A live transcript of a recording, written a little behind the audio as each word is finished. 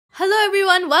Hello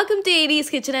everyone, welcome to Aedes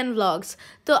kitchen and vlogs.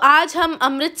 तो आज हम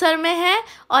अमृतसर में हैं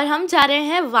और हम जा रहे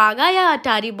हैं वाघा या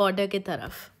अटारी बॉर्डर की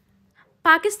तरफ।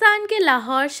 पाकिस्तान के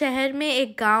लाहौर शहर में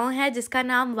एक गांव है जिसका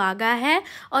नाम वाघा है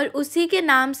और उसी के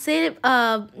नाम से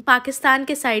पाकिस्तान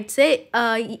के साइड से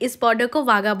इस बॉर्डर को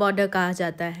वाघा बॉर्डर कहा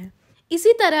जाता है।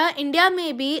 इसी तरह इंडिया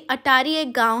में भी अटारी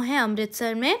एक गांव है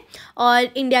अमृतसर में और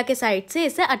इंडिया के साइड से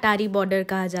इसे अटारी बॉर्डर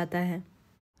कहा जाता है।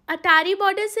 अटारी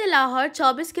बॉर्डर से लाहौर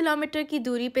 24 किलोमीटर की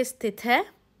दूरी पर स्थित है।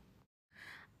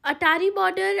 अटारी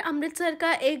बॉर्डर अमृतसर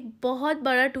का एक बहुत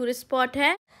बड़ा टूरिस्ट स्पॉट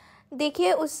है।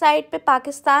 देखिए उस साइड पे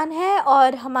पाकिस्तान है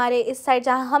और हमारे इस साइड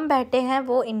जहाँ हम बैठे हैं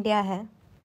वो इंडिया है।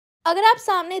 अगर आप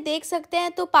सामने देख सकते हैं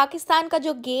तो पाकिस्तान का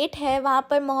जो गेट है वहाँ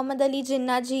पर मोहम्मद अली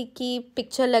जिन्ना जी की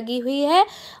पिक्चर लगी हुई है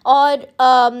और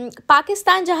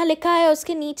पाकिस्तान जहाँ लिखा है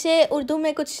उसके नीचे उर्दू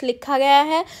में कुछ लिखा गया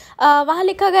है। वहाँ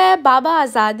लिखा गया है बाबा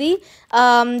आज़ादी,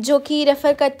 जो कि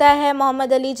रेफ़र करता है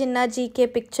मोहम्मद अली जिन्ना जी के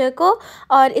पिक्चर को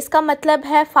और इसका मतलब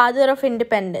है फादर ऑफ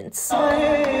इंडिपेंडेंस।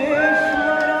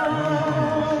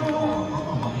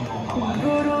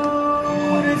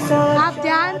 आप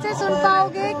ध्यान से सुन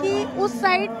पाओगे कि उस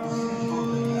साइड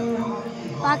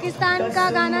पाकिस्तान का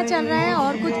गाना चल रहा है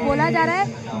और कुछ बोला जा रहा है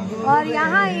और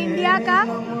यहाँ इंडिया का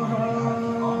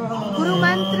गुरु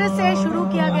मंत्र से शुरू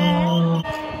किया गया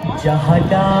है। जहाँ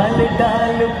डाल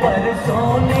डाल पर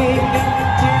सोने की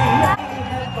चिड़िया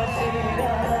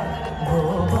वो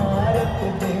भारत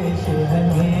देश है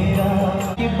मेरा।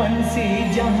 कि बंसी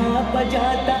जहाँ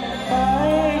बजाता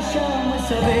आए शाम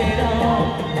सवेरा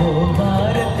वो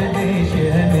भारत देश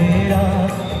है मेरा,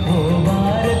 वो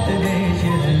भारत देश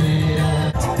है मेरा।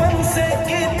 बचपन से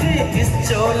की थी इस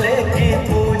चोले की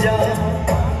पूजा।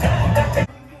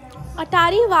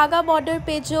 अटारी वाघा बॉर्डर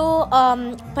पे जो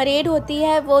परेड होती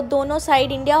है वो दोनों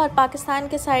साइड इंडिया और पाकिस्तान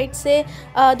के साइड से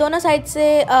दोनों साइड से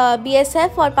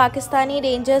BSF और पाकिस्तानी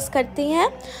रेंजर्स करती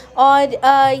हैं और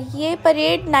ये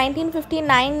परेड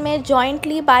 1959 में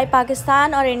जॉइंटली बाय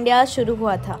पाकिस्तान और इंडिया शुरू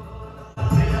हुआ था।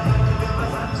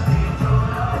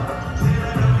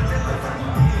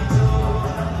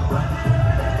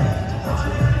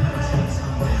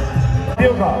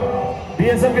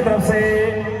 BSF की तरफ से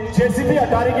जेसीबी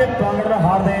अटारी के प्रांगण में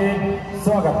हार्दिक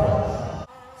स्वागत।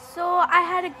 So I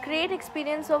had a great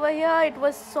experience over here. It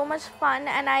was so much fun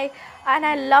and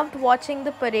I loved watching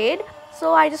the parade.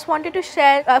 So I just wanted to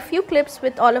share a few clips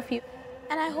with all of you.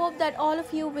 And I hope that all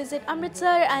of you visit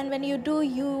Amritsar, and when you do,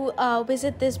 you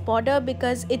visit this border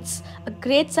because it's a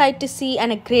great sight to see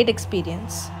and a great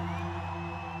experience.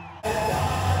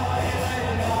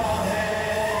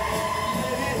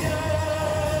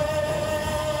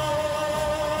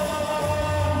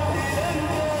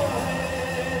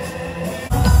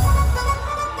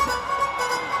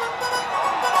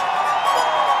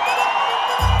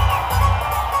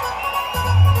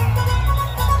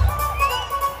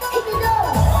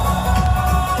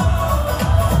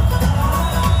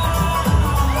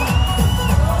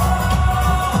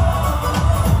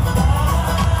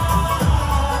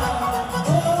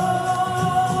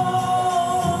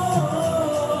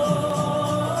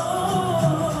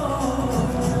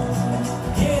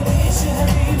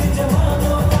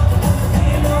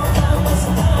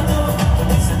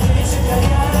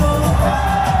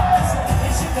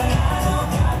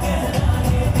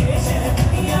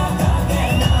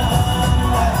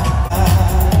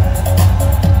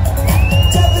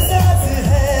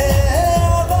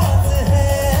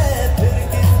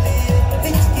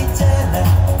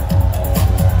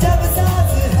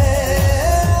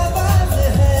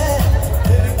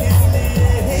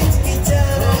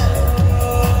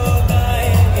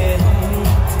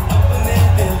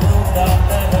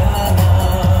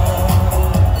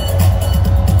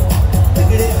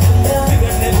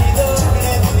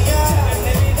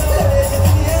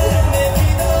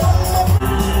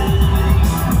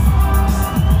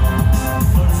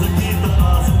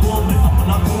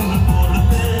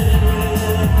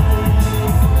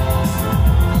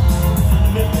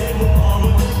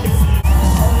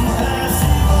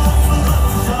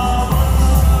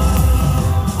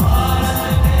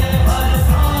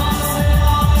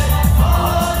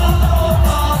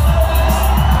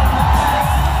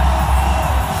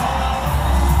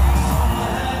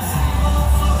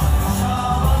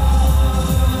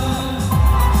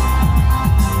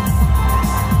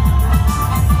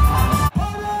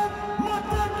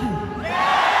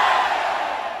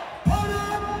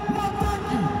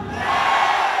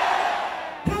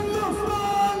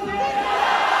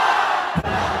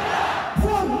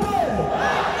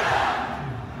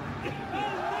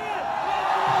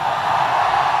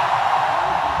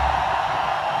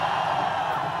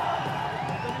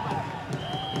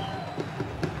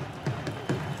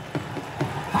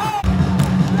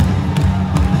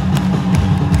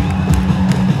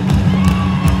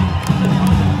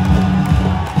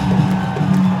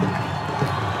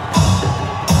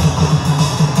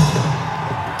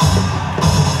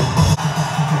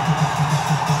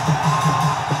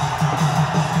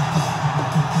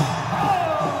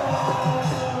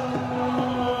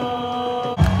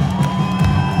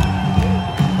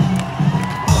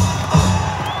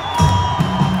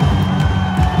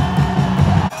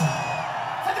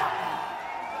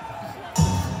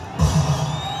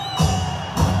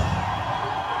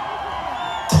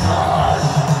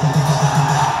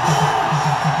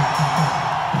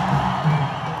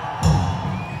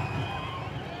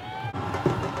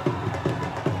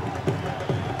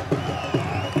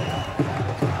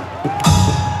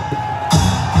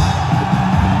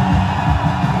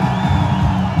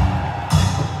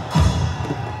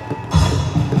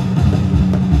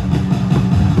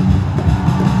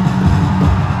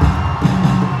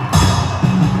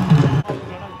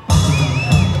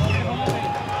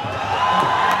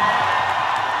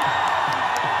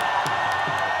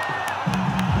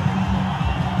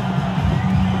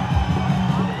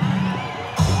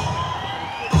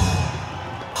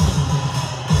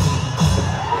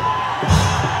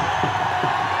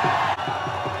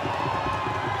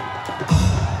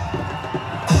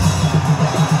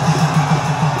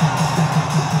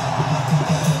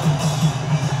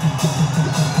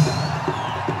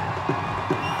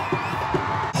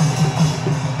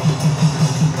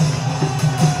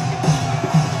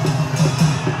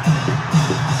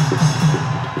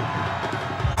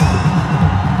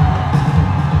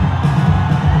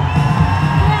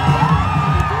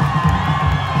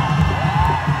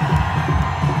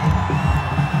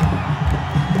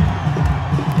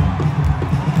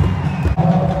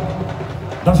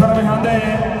 दर्शकों में ध्यान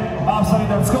दें, आप सभी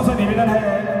दर्शकों से निवेदन है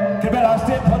कि वे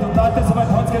राष्ट्रीय ध्वज उतारते समय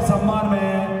ध्वज के सम्मान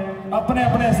में अपने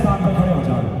अपने स्थान पर खड़े हो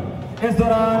जाएं। इस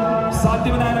दौरान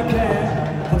शांति बनाए रखें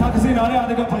तथा किसी नारे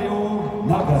आदि का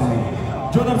प्रयोग न करें।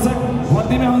 जो दर्शक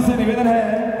वर्दी में उनसे निवेदन है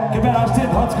कि वे राष्ट्रीय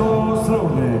ध्वज को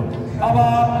सलूट दें। अब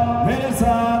आप मेरे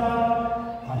साथ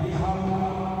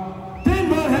 3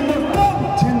 बार हिंदुस्तान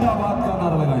जिंदाबाद का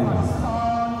नारा लगाएंगे।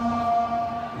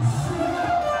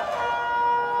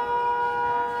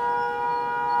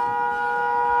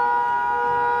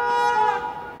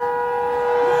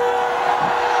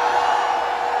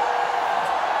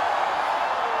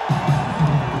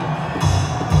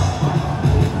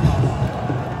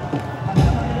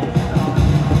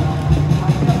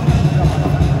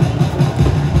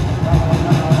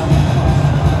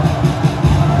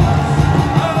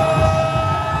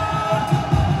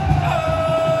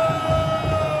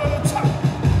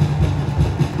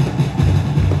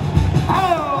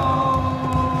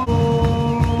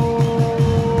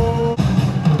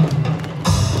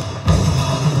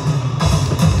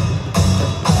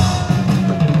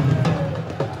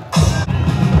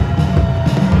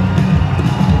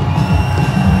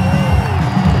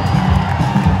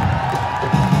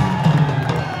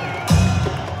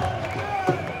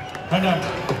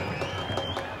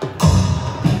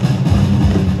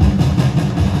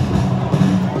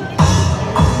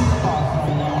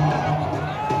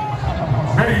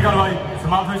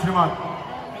 समाप्त हुई श्रीमान।